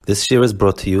This year is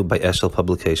brought to you by Eshel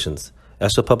Publications.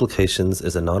 Eshel Publications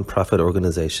is a non-profit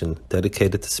organization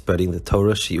dedicated to spreading the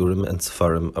Torah, Shiurim, and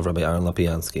Sefarim of Rabbi Aaron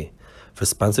Lapiansky. For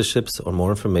sponsorships or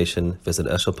more information, visit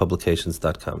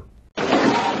eshelpublications.com.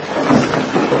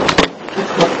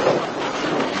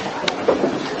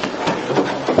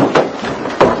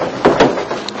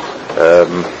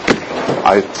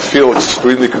 I feel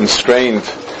extremely constrained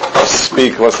to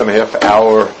speak less than a half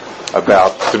hour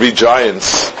about three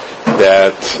giants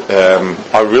that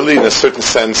are really, in a certain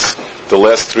sense, the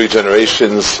last three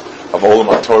generations of Olam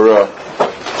HaTorah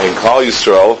and Klal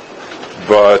Yisrael.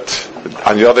 But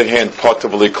on the other hand,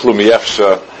 Potavali Klumi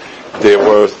Efsha, there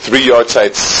were three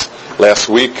yahrzeits last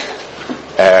week,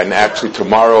 and actually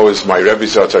tomorrow is my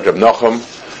Rebbe's yahrzeit, Reb Nachum.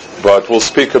 But we'll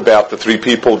speak about the three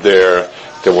people there.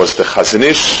 There was the Chazon,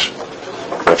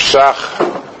 Reb Shach,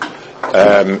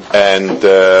 and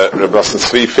Reb Nosson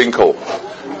Tzvi Finkel.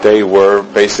 They were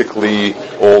basically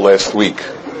all last week.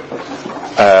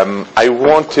 I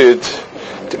wanted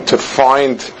to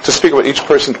speak about each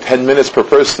person 10 minutes per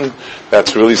person.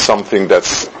 That's really something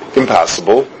that's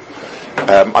impossible.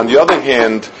 On the other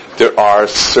hand, there are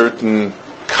certain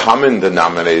common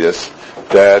denominators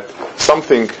that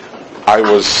something I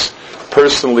was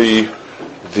personally,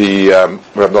 Reb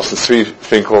Nosson Tzvi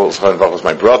Finkel was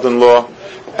my brother-in-law,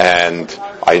 and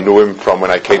I knew him from when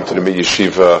I came to the Mid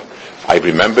Yeshiva. I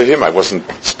remember him. I wasn't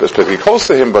specifically close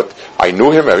to him, but I knew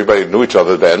him. Everybody knew each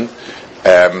other then.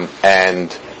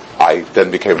 And I then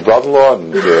became brother-in-law,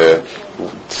 and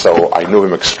so I knew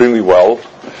him extremely well.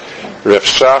 Reb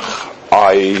Shach,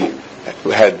 I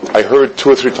heard 2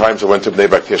 or 3 times. I went to Bnei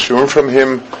Brak Yeshurim from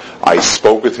him. I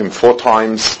spoke with him 4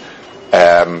 times.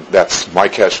 That's my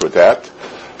cash with that.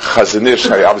 Chazon,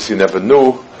 I obviously never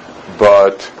knew,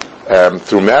 but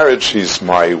through marriage, he's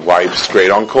my wife's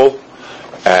great uncle.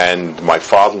 And my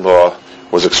father-in-law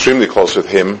was extremely close with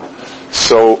him.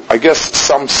 So I guess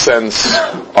some sense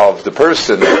of the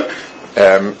person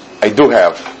I do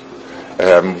have.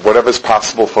 Whatever is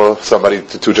possible for somebody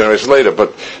 2 generations later.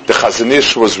 But the Chazon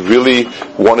was really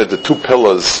one of the 2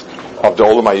 pillars of the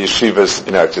Olam HaYeshivas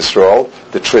in Eretz Yisrael.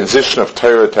 The transition of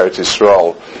Torah to Eretz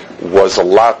Yisrael was a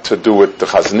lot to do with the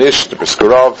Chazon, the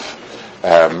Briskerov,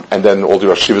 and then all the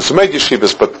yeshivas who made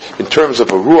yeshivas, but in terms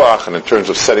of a ruach and in terms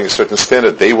of setting a certain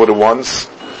standard, they were the ones.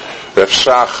 Reb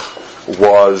Shach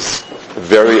was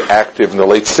very active in the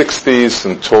late 60s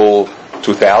until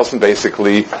 2000,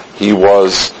 basically. He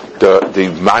was the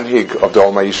manhig of the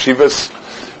Olam HaYeshivas.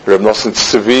 Reb Nosson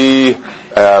Tzvi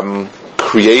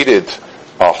created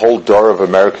a whole door of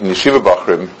American yeshiva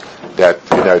bachrim that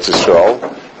in Eretz Yisrael,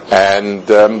 and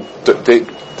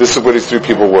this is where these 3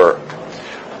 people were.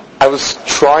 I was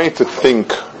trying to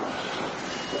think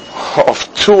of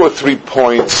 2 or 3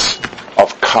 points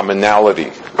of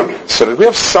commonality, so that we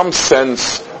have some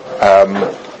sense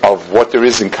of what there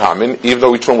is in common, even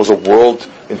though each one was a world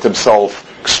into himself,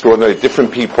 extraordinary,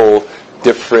 different people,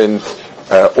 different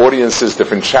audiences,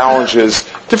 different challenges,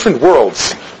 different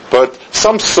worlds, but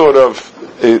some sort of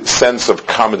sense of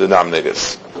common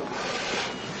denominators.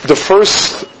 The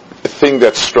first thing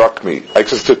that struck me, I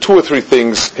guess there are 2 or 3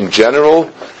 things in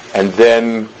general, and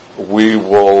then we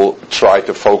will try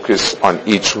to focus on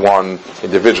each one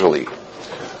individually.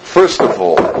 First of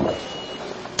all,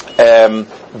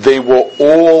 they were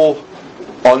all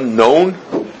unknown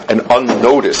and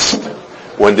unnoticed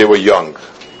when they were young.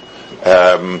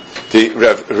 The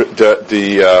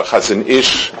Chazon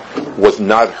Ish was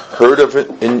not heard of it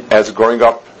as growing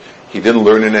up. He didn't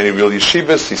learn in any real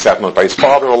yeshivas. He sat by his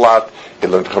father a lot. He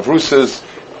learned chavrusas.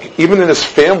 Even in his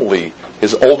family,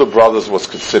 his older brothers was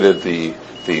considered the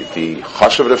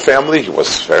chashav of the family. He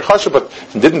was very chashav, but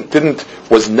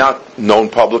was not known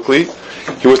publicly.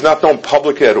 He was not known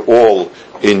publicly at all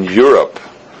in Europe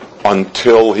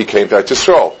until he came to Eretz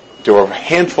Yisrael. There were a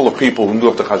handful of people who knew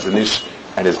of the Chazon Ish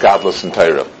and his godless in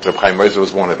Torah. Reb Chaim Meiser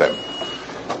was one of them.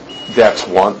 That's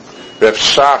one. Reb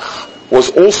Shach was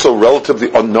also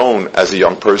relatively unknown as a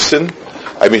young person.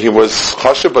 I mean, he was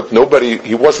chashav, but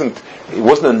he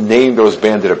wasn't a name that was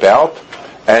bandied about.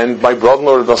 And my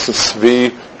brother-in-law, Reb Nosson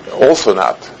Tzvi, also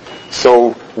not.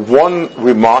 So one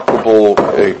remarkable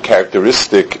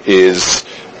characteristic is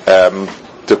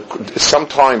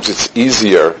sometimes it's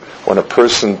easier when a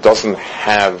person doesn't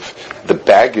have the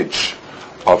baggage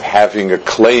of having a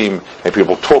claim and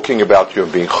people talking about you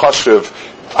and being chashav.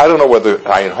 I don't know whether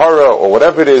ayin hara or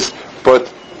whatever it is,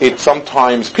 but it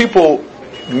sometimes people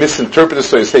misinterpret it,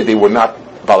 so they say they were not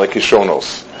balei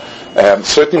kishonos.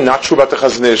 Certainly not true about the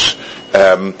Chazon Ish,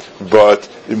 but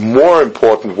more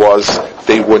important was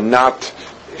they were not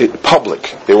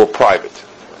public, they were private.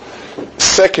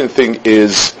 Second thing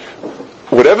is,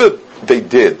 whatever they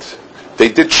did. They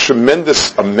did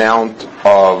tremendous amount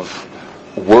of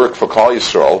work for Klal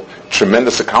Yisrael,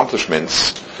 tremendous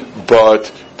accomplishments,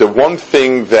 but the one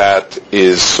thing that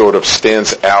is sort of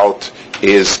stands out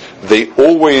is they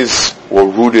always were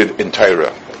rooted in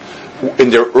Torah. In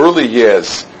their early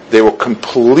years, they were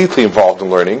completely involved in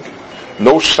learning,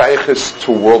 no shaykhs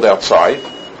to world outside,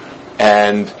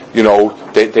 and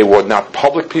they were not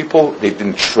public people. They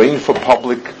didn't train for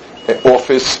public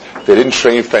office. They didn't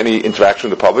train for any interaction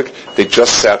with the public. They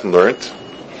just sat and learned.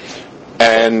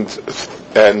 And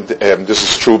this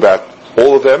is true about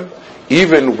all of them.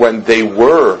 Even when they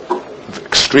were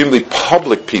extremely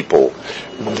public people,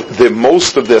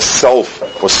 most of their self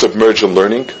was submerged in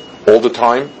learning all the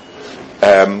time.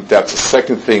 That's the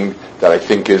second thing that I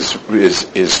think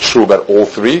is true about all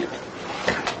three.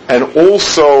 And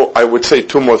also, I would say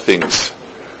two more things.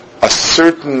 A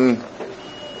certain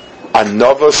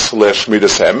anava /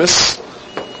 midas emes,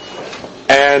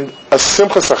 and a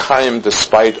simchas achayim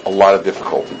despite a lot of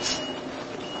difficulties.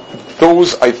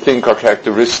 Those, I think, are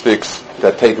characteristics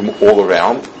that take them all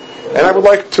around. And I would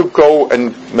like to go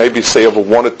and maybe say over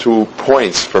one or 2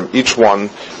 points from each one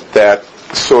that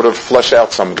sort of flesh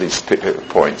out some of these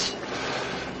points.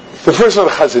 The first one,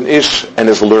 Chazon Ish and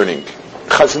his learning.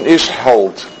 Chazon Ish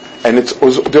held, and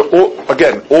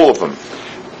all of them,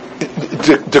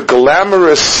 the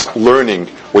glamorous learning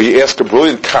where you ask a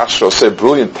brilliant kasha, or say a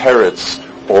brilliant teretz,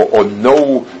 or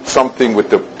know something with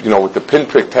the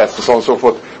pinprick test and so on and so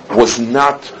forth, was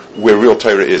not where real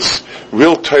Torah is.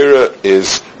 Real Torah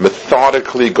is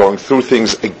methodically going through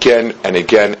things again and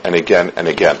again and again and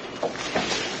again.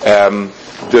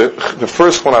 The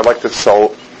first one I'd like to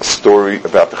tell a story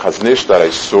about the Chazon Ish that I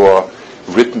saw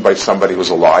written by somebody who's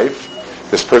alive.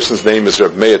 This person's name is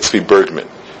Reb Meir Tzvi Bergman.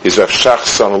 He's Rav Shach's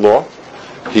son-in-law.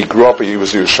 He grew up, he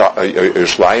was a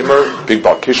Yerushalaymer, big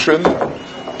Baal Kishrin,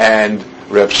 and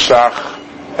Rav Shach,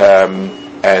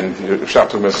 and Rav Shach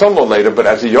took him as son-in-law later, but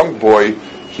as a young boy,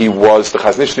 the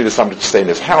Chazon Ish needed somebody to stay in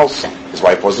his house. His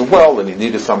wife wasn't well, and he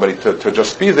needed somebody to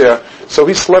just be there. So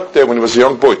he slept there when he was a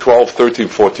young boy, 12, 13,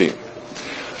 14.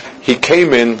 He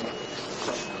came in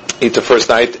the first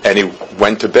night, and he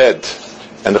went to bed.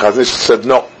 And the Chazon Ish said,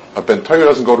 no, a Ben Torah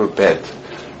doesn't go to bed.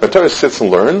 Ben Torah sits and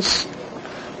learns,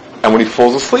 and when he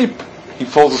falls asleep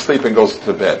and goes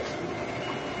to bed.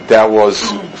 That was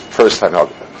first time.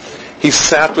 He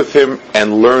sat with him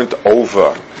and learned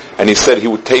over. And he said he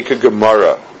would take a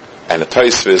Gemara and a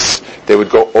Tosfos, they would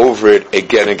go over it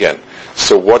again and again.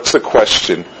 So what's the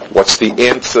question? What's the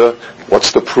answer?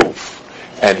 What's the proof?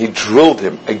 And he drilled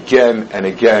him again and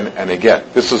again and again.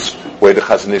 This is where the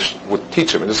Chazon Ish would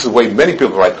teach him. And this is the way many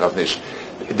people write Chazon Ish.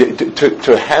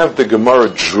 To have the Gemara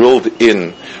drilled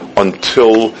in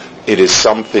until it is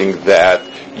something that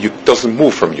doesn't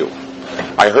move from you.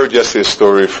 I heard yesterday a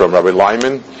story from Rabbi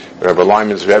Lyman. Rabbi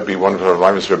Lyman's Rebbe, one of Rabbi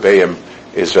Lyman's Rebbeim,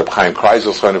 is Reb Chaim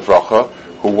Kreisel, son of Racha,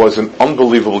 who was an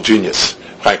unbelievable genius.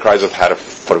 Chaim Kreisel had a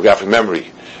photographic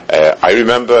memory. I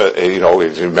remember,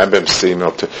 him seeing,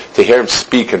 to hear him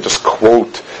speak and just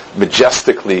quote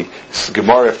majestically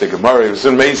Gemara after Gemara. He was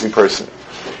an amazing person.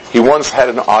 He once had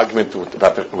an argument with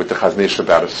the Chazon Ish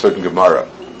about a certain Gemara.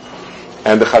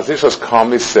 And the Chazon Ish just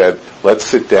calmly said, let's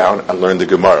sit down and learn the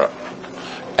Gemara.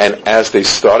 And as they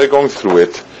started going through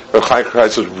it, Reb Chaim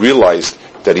Kreisel realized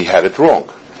that he had it wrong.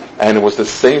 And it was the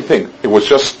same thing. It was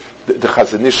just, the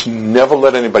Chazon Ish never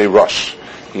let anybody rush.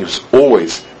 He was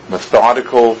always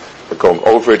methodical, going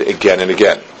over it again and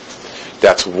again.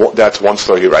 That's one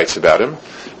story he writes about him.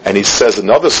 And he says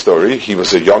another story. He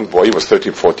was a young boy, he was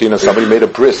 13, 14, and somebody made a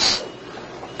bris.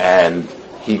 And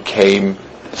he came,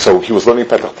 so he was learning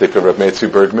Petach Tikva, Reb Meir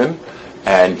Tzvi Bergman,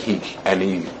 and he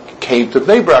came to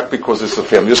Bnei Brak because it's a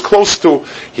family he was close to.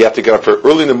 He had to get up very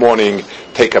early in the morning,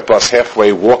 take a bus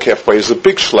halfway, walk halfway. It was a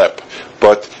big schlep.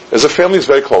 But as a family he's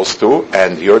very close to,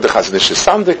 and he heard the Chazon Ish is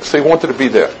Sandik, so he wanted to be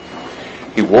there.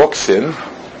 He walks in,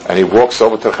 and he walks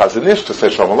over to the Chazon Ish to say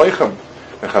Shalom Aleichem.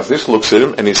 And Chazon Ish looks at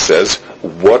him, and he says,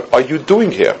 what are you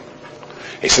doing here?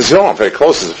 He says, I'm very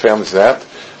close, as a family's that.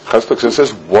 Chazon Ish looks at him and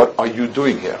says, what are you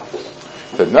doing here?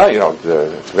 He said, no,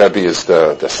 the Rebbe is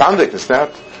the Sandik, is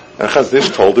that? And Chazon Ish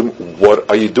told him, what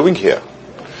are you doing here?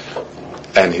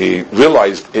 And he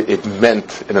realized it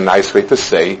meant, in a nice way to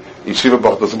say, Yeshiva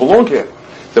Bach doesn't belong here.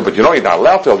 He said, but you're not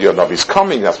allowed to tell your Navi's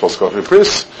coming, you're not supposed to go to the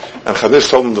bris. And Chazon Ish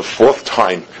told him the fourth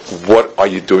time, what are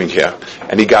you doing here?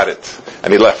 And he got it.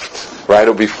 And he left, right,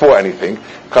 or before anything.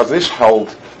 Chazon Ish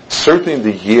held, certainly in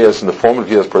the years, in the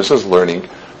formative years a person is learning,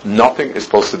 nothing is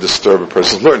supposed to disturb a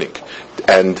person's learning.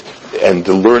 And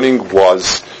the learning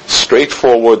was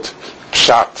straightforward,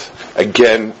 pshat,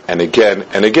 again and again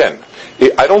and again.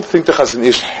 I don't think the Chazon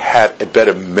Ish had a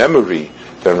better memory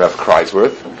than Rav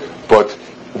Kreisworth, but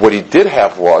what he did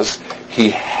have was he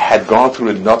had gone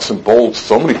through the nuts and bolts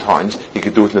so many times he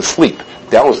could do it in his sleep.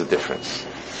 That was the difference.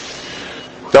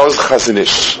 That was Chazon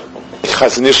Ish.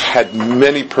 Chazon Ish had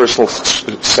many personal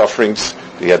sufferings.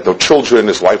 He had no children.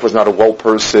 His wife was not a well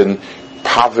person.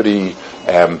 Poverty.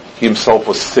 He himself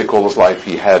was sick all his life.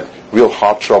 He had real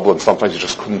heart trouble, and sometimes he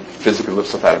just couldn't physically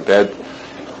lift himself out of bed.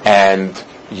 And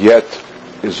yet,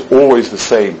 is always the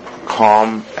same,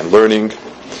 calm and learning.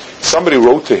 Somebody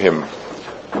wrote to him.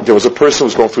 There was a person who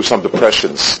was going through some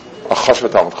depressions, a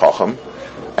Chashva Talmud Chacham,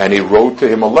 and he wrote to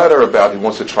him a letter about he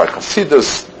wants to try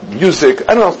Hasidus, music,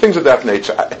 I don't know, things of that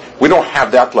nature. We don't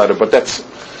have that letter, but that's...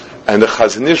 And the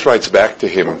Chazon Ish writes back to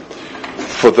him,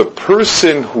 for the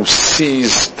person who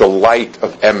sees the light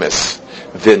of emes,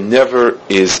 there never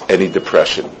is any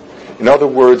depression. In other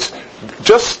words,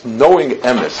 just knowing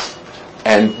emes,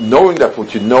 and knowing that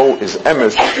what you know is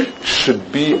emes,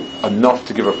 should be enough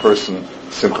to give a person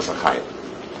simchas hachayim.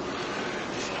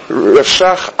 Rav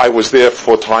Shach, I was there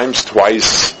 4 times,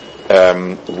 twice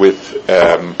with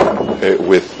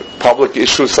public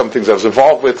issues, some things I was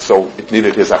involved with, so it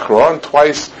needed his achron.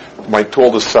 Twice, my 2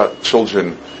 oldest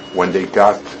children, when they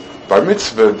got bar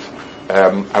mitzvah,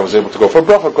 I was able to go for a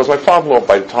bracha, because my father-in-law,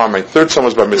 by the time my 3rd son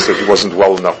was bar mitzvah, he wasn't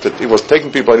well enough that he was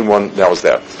taking people, anyone that was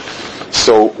there.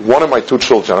 So one of my 2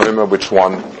 children, I don't remember which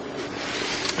one,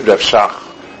 Rav Shach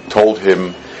told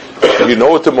him, you know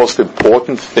what the most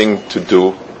important thing to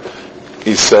do,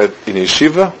 he said, in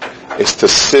yeshiva, is to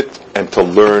sit and to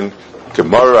learn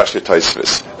Gemara Rashi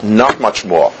Tosfos, not much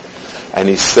more. And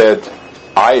he said,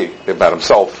 I, about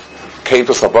himself, came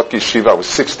to Sabbat Yeshiva, I was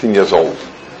 16 years old.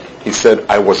 He said,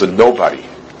 I was a nobody.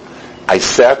 I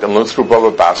sat and learned through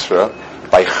Baba Basra.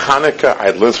 By Hanukkah, I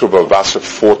had learned through Baba Basra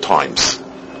 4 times.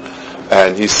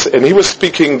 And he was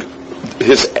speaking,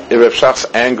 his Rav Shach's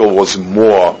angle was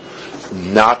more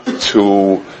not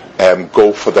to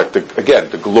go for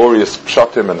the glorious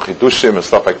pshatim and chidushim and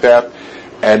stuff like that.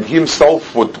 And he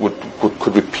himself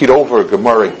could repeat over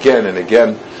Gemara again and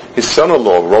again. His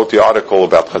son-in-law wrote the article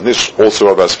about Chazon Ish, also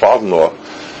about his father-in-law,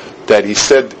 that he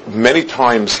said many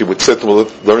times he would sit and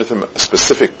learn with him a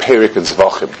specific perik in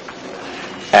Zvachim.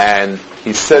 And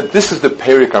he said, this is the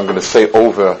perik I'm going to say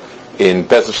over in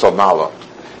Bezer Shal Mala.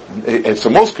 And so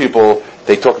most people,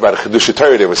 they talk about a Chidush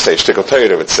Torah, they would say, Shtickle Torah,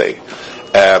 they would say.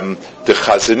 The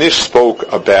Chazon Ish spoke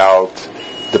about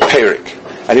the perik.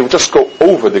 And he would just go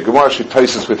over the Gemara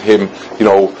Shitaisis with him,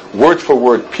 word for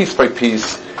word, piece by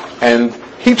piece. And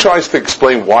he tries to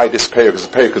explain why this perik is a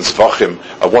perik in Zvachim,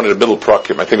 one of the middle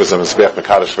prakim, I think it was a Mizbeach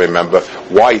Mekadosh, if I remember,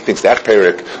 why he thinks that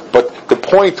perik. But the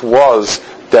point was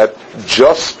that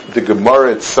just the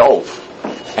Gemara itself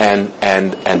and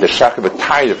the Shach of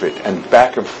it, and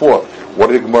back and forth, what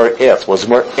did the Gemara ask? What was the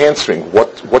Gemara answering?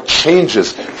 What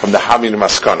changes from the Hamin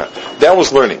Maskana? That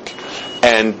was learning.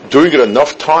 And doing it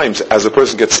enough times, as a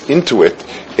person gets into it,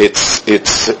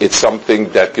 it's something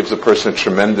that gives a person a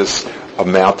tremendous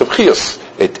amount of chiyus.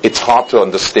 It's hard to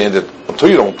understand it until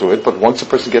you don't do it, but once a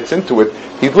person gets into it,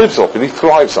 he lives off it, he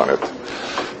thrives on it.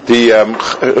 The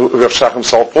Rav Shach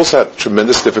himself also had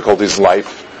tremendous difficulties in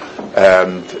life,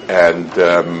 and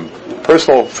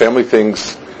personal, family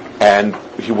things, and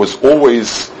he was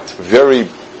always very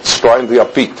stridently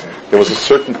upbeat. There was a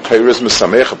certain charisma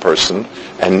sameach person,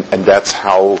 and that's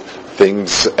how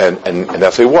things, and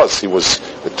that's how he was. He was,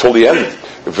 till the end,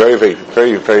 very, very,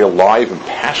 very, very alive and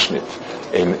passionate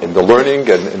in the learning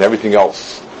and everything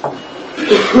else.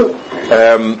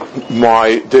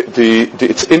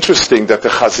 It's interesting that the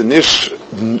Chazon Ish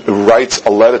writes a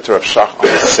letter to Rav Shach on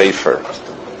a sefer.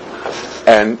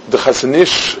 And the Chazon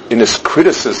Ish, in his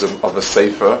criticism of a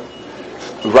sefer,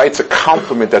 writes a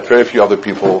compliment that very few other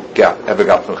people ever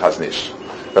got from Chazon Ish.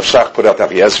 Rav Shach put out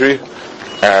Avi Ezri,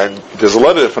 and there's a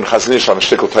letter from Chazon Ish on a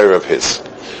shtickle Torah of his.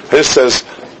 His says,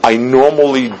 I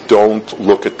normally don't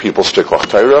look at people's shtickle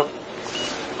Torah.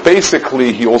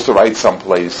 Basically, he also writes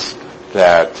someplace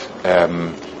that,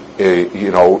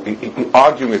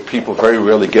 arguing with people very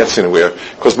rarely gets anywhere,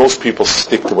 because most people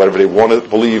stick to whatever they want to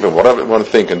believe and whatever they want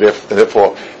to think, and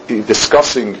therefore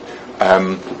discussing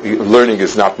learning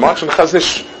is not much. And Chazon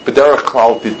Ish, B'derech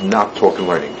Klal, did not talk in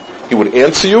learning. He would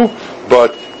answer you,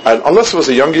 but unless it was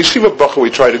a young yeshiva bacher, we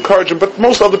tried to encourage him, but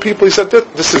most other people, he said,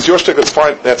 this is your shtick, it's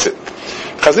fine, that's it.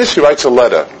 Chazon Ish writes a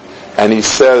letter, and he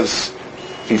says,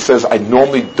 I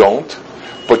normally don't,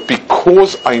 but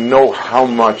because I know how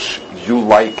much you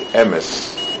like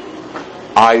emes,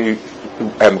 I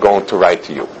am going to write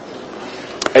to you.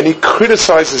 And he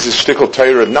criticizes his shtickle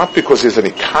Torah not because he has any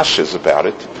kashas about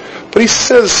it, but he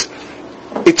says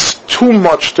it's too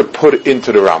much to put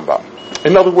into the Rambam.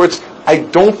 In other words, I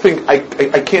don't think, I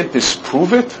can't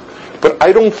disprove it, but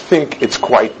I don't think it's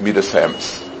quite midas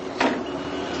haemes.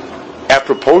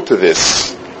 Apropos to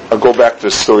this, I'll go back to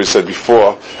the story I said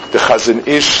before, the Chazon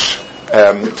Ish,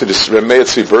 to this Rameh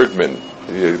Tzvi Bergman,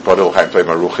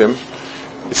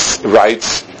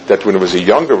 writes that when he was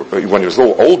when he was a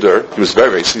little older, he's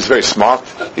very smart,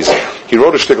 he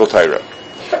wrote a Shtickle Torah.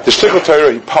 The Shtickle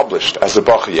Torah he published as a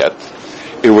Bachayet.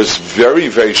 It was very,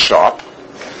 very sharp,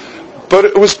 but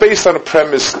it was based on a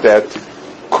premise that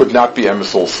could not be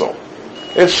emes also.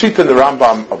 There's sheet in the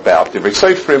Rambam about the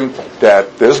Seifrim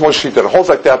that there's one sheet that holds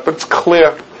like that, but it's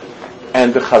clear.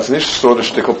 And the Chazon Ish saw the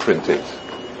Shtickle printed.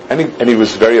 And he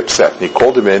was very upset. And he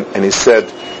called him in and he said,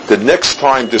 the next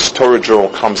time this Torah journal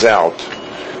comes out,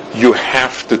 you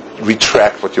have to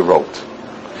retract what you wrote.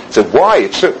 He said, why?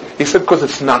 He said, because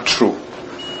it's not true.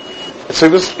 And so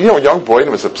he was, a young boy and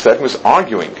he was upset and was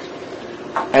arguing.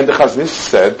 And the Chazon Ish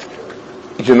said,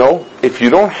 if you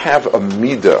don't have a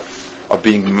midah of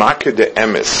being makir de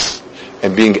emes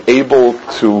and being able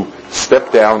to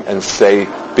step down and say,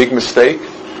 big mistake,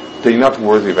 then you're not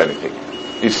worthy of anything.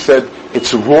 He said,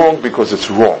 it's wrong because it's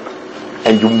wrong.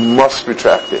 And you must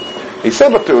retract it. He said,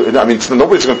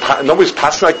 nobody's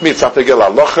passing like me. It's not Tegel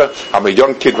Alocha. I'm a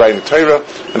young kid writing Torah.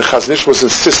 And Chazon Ish was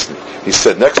insistent. He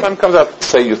said, next time it comes out,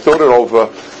 say you thought it over,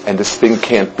 and this thing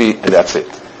can't be, and that's it.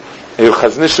 And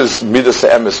Chazon Ish's midas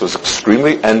emes was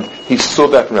extremely, and he saw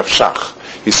that in Rav Shach.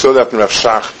 He saw that in Rav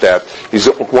Shach, that he's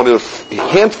one of the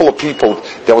handful of people,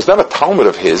 that was not a Talmud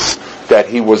of his, that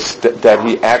he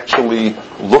actually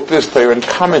looked at his Torah and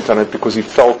commented on it because he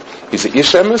felt he's an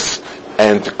ish emes,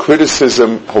 and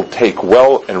criticism he'll take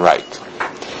well and right.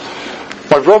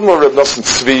 My brother-in-law, Reb Nosson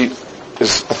Tzvi,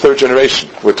 is a third generation.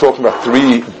 We're talking about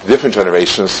three different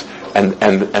generations, and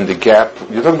the gap.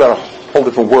 You're talking about a whole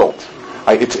different world.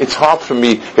 It's hard for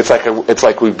me. It's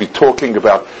like we'd be talking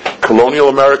about colonial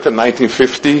America,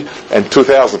 1950, and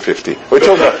 2050. We're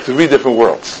talking about three different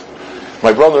worlds.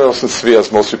 My brother Nosson Tzvi,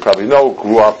 as most of you probably know,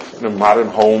 grew up in a modern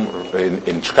home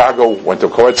in Chicago, went to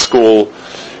co-ed school,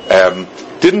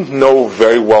 didn't know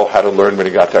very well how to learn when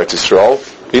he got to Eretz Yisrael.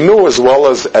 He knew as well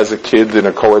as a kid in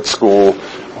a co-ed school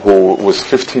who was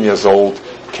 15 years old,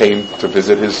 came to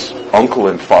visit his uncle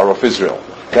in far-off Israel.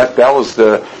 That was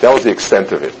the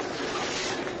extent of it.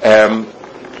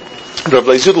 Rav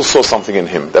Leizidl saw something in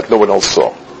him that no one else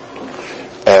saw.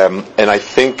 And I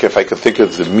think, if I could think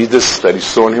of the midas that he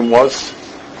saw in him, was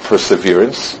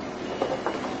perseverance,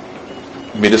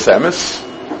 midas emes,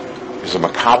 he's a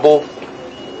makabel,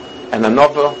 and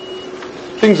another,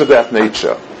 things of that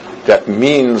nature. That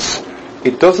means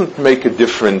it doesn't make a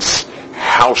difference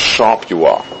how sharp you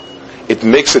are. It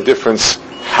makes a difference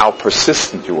how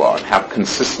persistent you are and how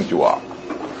consistent you are.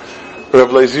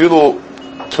 Rav Leizidl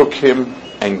took him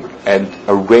and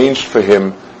arranged for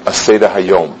him a Seder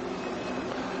Hayom.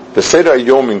 The Seder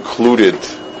Hayom included,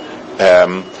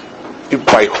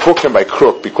 by hook and by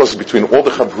crook, because between all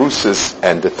the chavrusas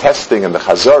and the testing and the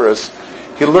chazaras,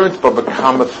 he learned Baba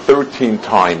Kama 13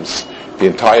 times, the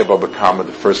entire Baba Kama,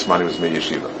 the first man he was in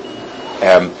yeshiva.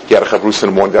 He had a chavrus in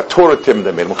the morning that taught him,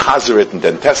 they made him chazer it, and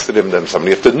then tested him, then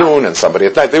somebody at the noon, and somebody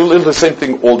at night. They were doing the same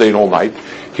thing all day and all night.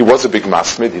 He was a big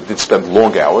masmid, he did spend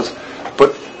long hours,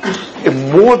 but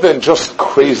more than just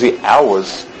crazy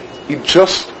hours, he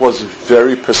just was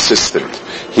very persistent.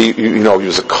 He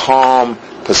was a calm,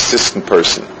 persistent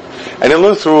person. And he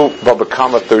learned through Baba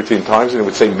Kama 13 times, and he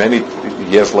would say many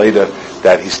years later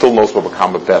that he still knows Baba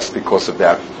Kama best because of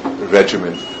that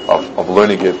regimen of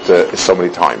learning it so many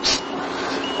times.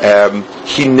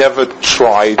 He never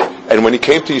tried, and when he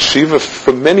came to yeshiva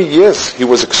for many years, he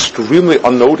was extremely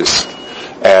unnoticed.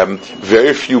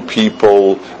 Very few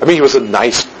people, he was a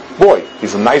nice boy.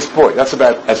 He's a nice boy. That's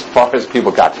about as far as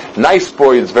people got. Nice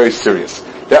boy is very serious.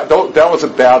 That was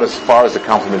about as far as the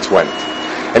compliments went.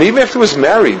 And even after he was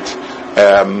married,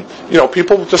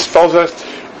 people just felt that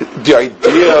the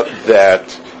idea that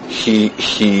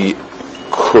he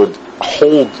could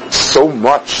hold so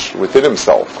much within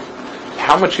himself,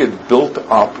 how much he had built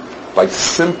up by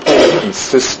simple,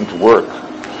 consistent work,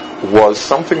 was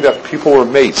something that people were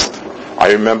amazed.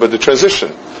 I remember the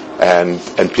transition, and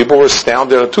people were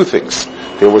astounded at two things.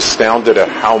 They were astounded at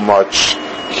how much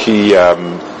he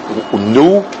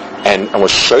knew and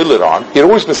was shoyled on. He had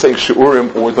always been saying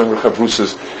shiurim, always learning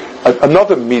chavrusas.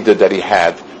 Another midah that he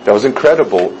had that was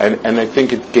incredible, and I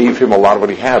think it gave him a lot of what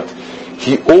he had.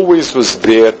 He always was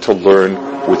there to learn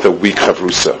with a weak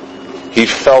chavrusa. He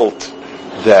felt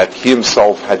that he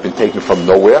himself had been taken from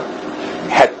nowhere.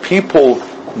 Had people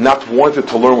not wanted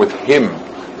to learn with him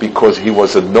because he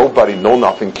was a nobody,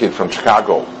 know-nothing kid from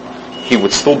Chicago, he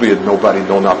would still be a nobody,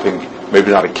 know-nothing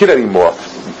maybe not a kid anymore,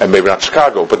 and maybe not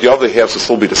Chicago, but the other halves will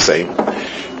still be the same.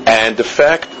 And the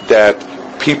fact that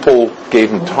people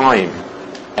gave him time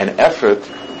and effort,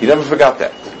 he never forgot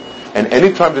that. And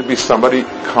anytime there'd be somebody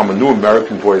come, a new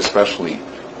American boy especially,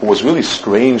 who was really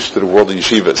strange to the world of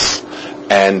yeshivas,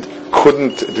 and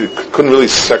couldn't really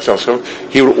sex himself,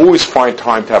 he would always find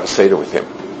time to have a seder with him,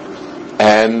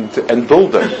 and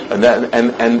build them. And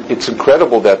it's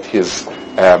incredible that his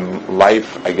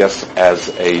life, I guess, as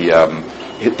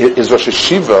his Rosh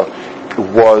Hashiva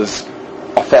was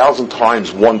 1,000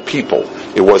 times one people.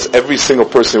 It was every single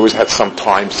person always had some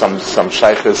time, some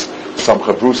shaykhs, some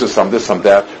chabrusas, some this, some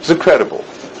that. It was incredible.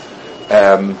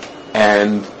 And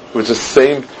it was the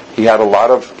same. He had a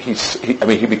lot of. He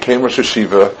became Rosh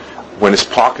Hashiva when his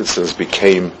Parkinson's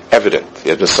became evident. He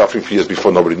had been suffering for years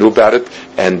before, nobody knew about it,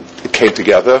 and it came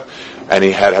together. And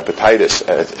he had hepatitis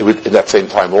in that same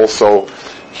time also.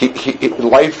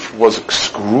 Life was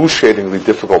excruciatingly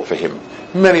difficult for him.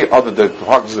 Many other, the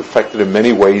Parkinson's affected in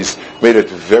many ways, made it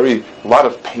a lot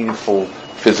of painful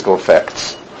physical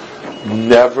effects.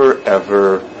 Never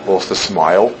ever lost a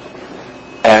smile,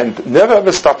 and never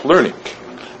ever stopped learning.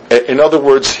 In other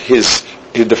words,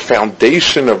 the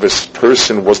foundation of his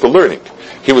person was the learning.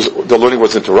 The learning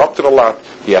was interrupted a lot.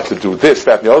 He had to do this,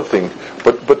 that, and the other thing.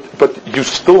 But you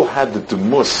still had the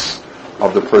demus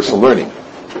of the person learning.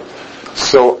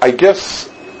 So I guess,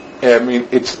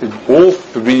 it's all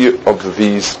three of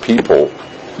these people.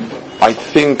 I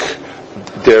think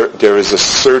there is a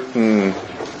certain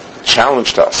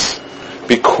challenge to us,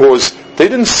 because they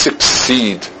didn't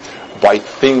succeed by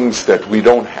things that we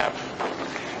don't have.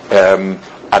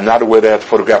 I'm not aware they had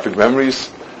photographic memories.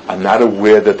 I'm not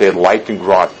aware that they had lightning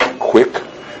rod quick.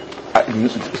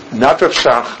 Not Rav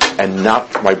Shach and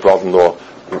not my brother-in-law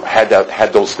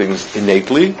had those things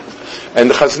innately. And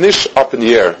the Chazon Ish up in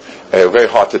the air, very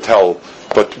hard to tell,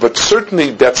 but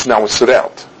certainly that's not what stood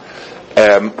out.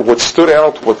 What stood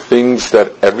out were things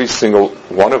that every single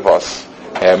one of us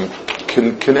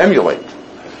can emulate.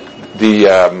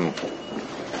 The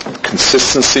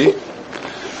consistency,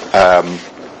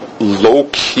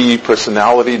 low-key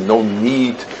personality, no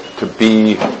need to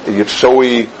be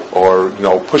showy or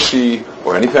pushy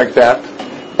or anything like that.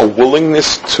 A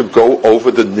willingness to go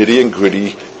over the nitty and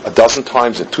gritty 12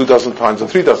 times and 24 times and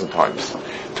 3 times,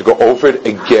 to go over it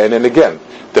again and again.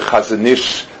 The Chazon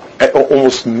Ish,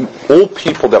 almost all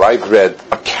people that I've read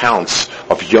accounts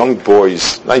of young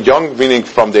boys, not young meaning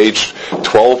from the age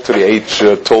 12 to the age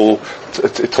till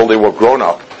they were grown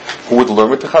up, who would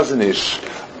learn with the Chazon Ish.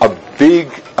 A big,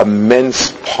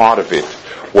 immense part of it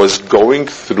was going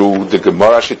through the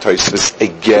Gemara Shitaisis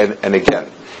again and again.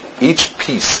 Each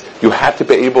piece, you had to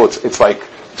be able, it's like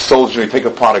soldier, you take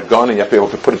apart a gun and you have to be able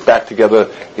to put it back together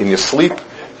in your sleep.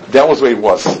 That was the way it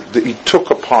was. He took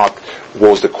apart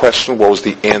what was the question, what was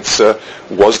the answer,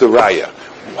 was the raya.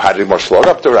 How did the Gemara slug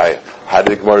up the raya? How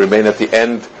did the Gemara remain at the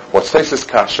end? What's this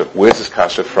kasha? Where's this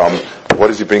kasha from? What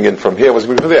does he bring in from here? What does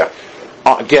he bring from there?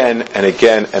 Again and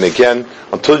again and again,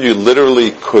 until you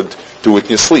literally could do it in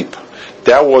your sleep.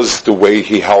 That was the way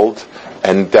he held,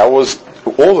 and that was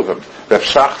all of them. Rav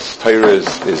Shach's Torah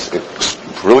is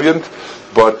brilliant,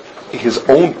 but his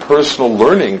own personal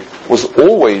learning was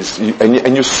always,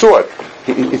 and you saw it,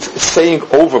 it's saying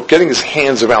over, getting his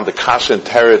hands around the kasha and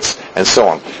teretz and so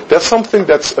on. That's something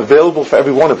that's available for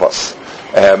every one of us.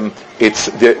 It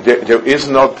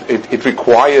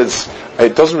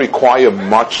doesn't require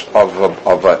much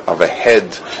of a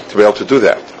head to be able to do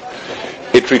that.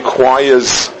 It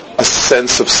requires a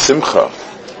sense of simcha,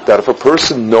 that if a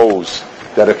person knows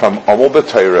that if I'm Amol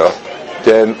B'Torah,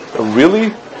 then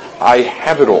really I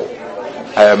have it all.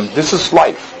 This is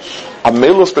life.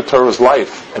 Amelos B'Torah's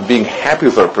life, and being happy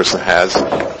with what a person has,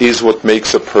 is what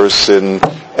makes a person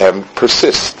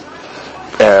persist.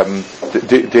 They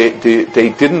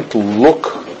didn't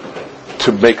look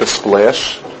to make a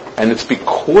splash, and it's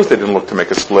because they didn't look to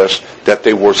make a splash that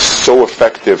they were so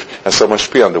effective and so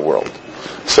much on the world.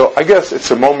 So I guess it's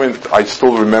a moment I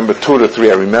still remember, 2 to 3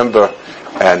 I remember,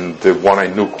 and the one I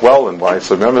knew well and one I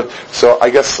still remember. So I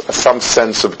guess some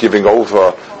sense of giving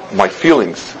over my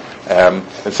feelings. And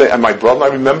my brother, I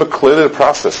remember clearly the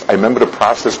process. I remember the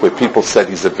process where people said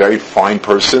he's a very fine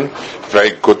person,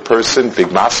 very good person, big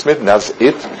masmid, and that's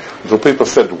it. Until people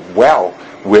said, wow,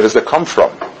 where does it come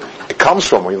from? It comes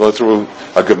from when you go through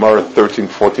a Gemara 13,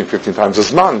 14, 15 times a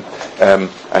Zman,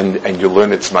 and you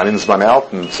learn it's Zman in, Zman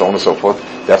out, and so on and so forth.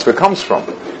 That's where it comes from.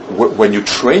 When you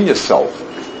train yourself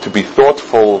to be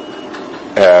thoughtful,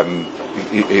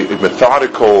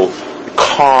 methodical,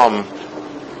 calm,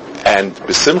 and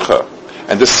besimcha.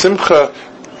 And the simcha,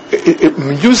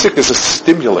 music is a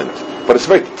stimulant, but it's a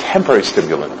very temporary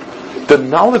stimulant. The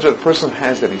knowledge that a person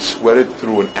has that he sweated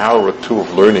through an hour or two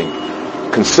of learning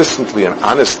consistently and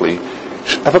honestly,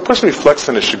 if a person reflects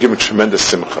on it, should give him tremendous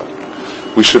simcha.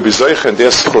 We should be zeicha and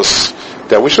their schus,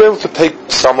 that we should be able to take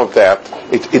some of that.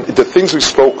 The things we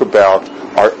spoke about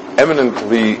are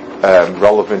eminently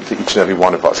relevant to each and every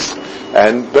one of us.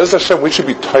 And Be'ez Hashem, we should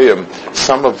be tayim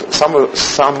some of the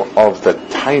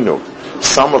tainug,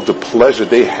 some of the pleasure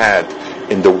they had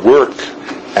in the work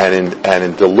and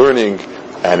in the learning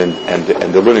and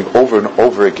the learning over and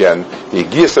over again, the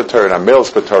Yigiyas Torah and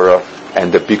Amelos B'Torah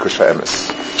and the Bikur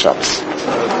Sha'emes. Shabbos.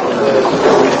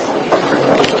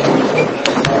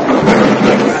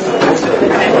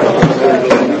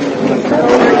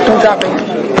 Don't drop it.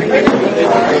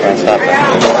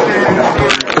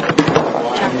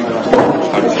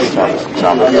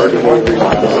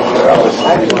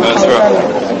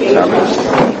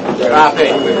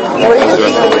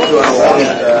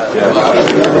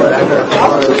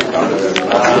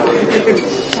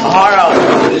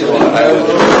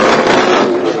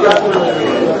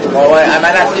 Well, I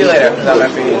might not see you later because I'm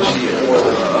not feeding you.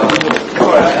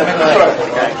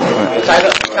 So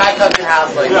I come to your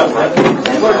house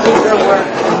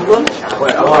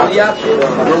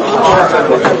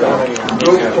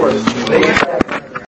like.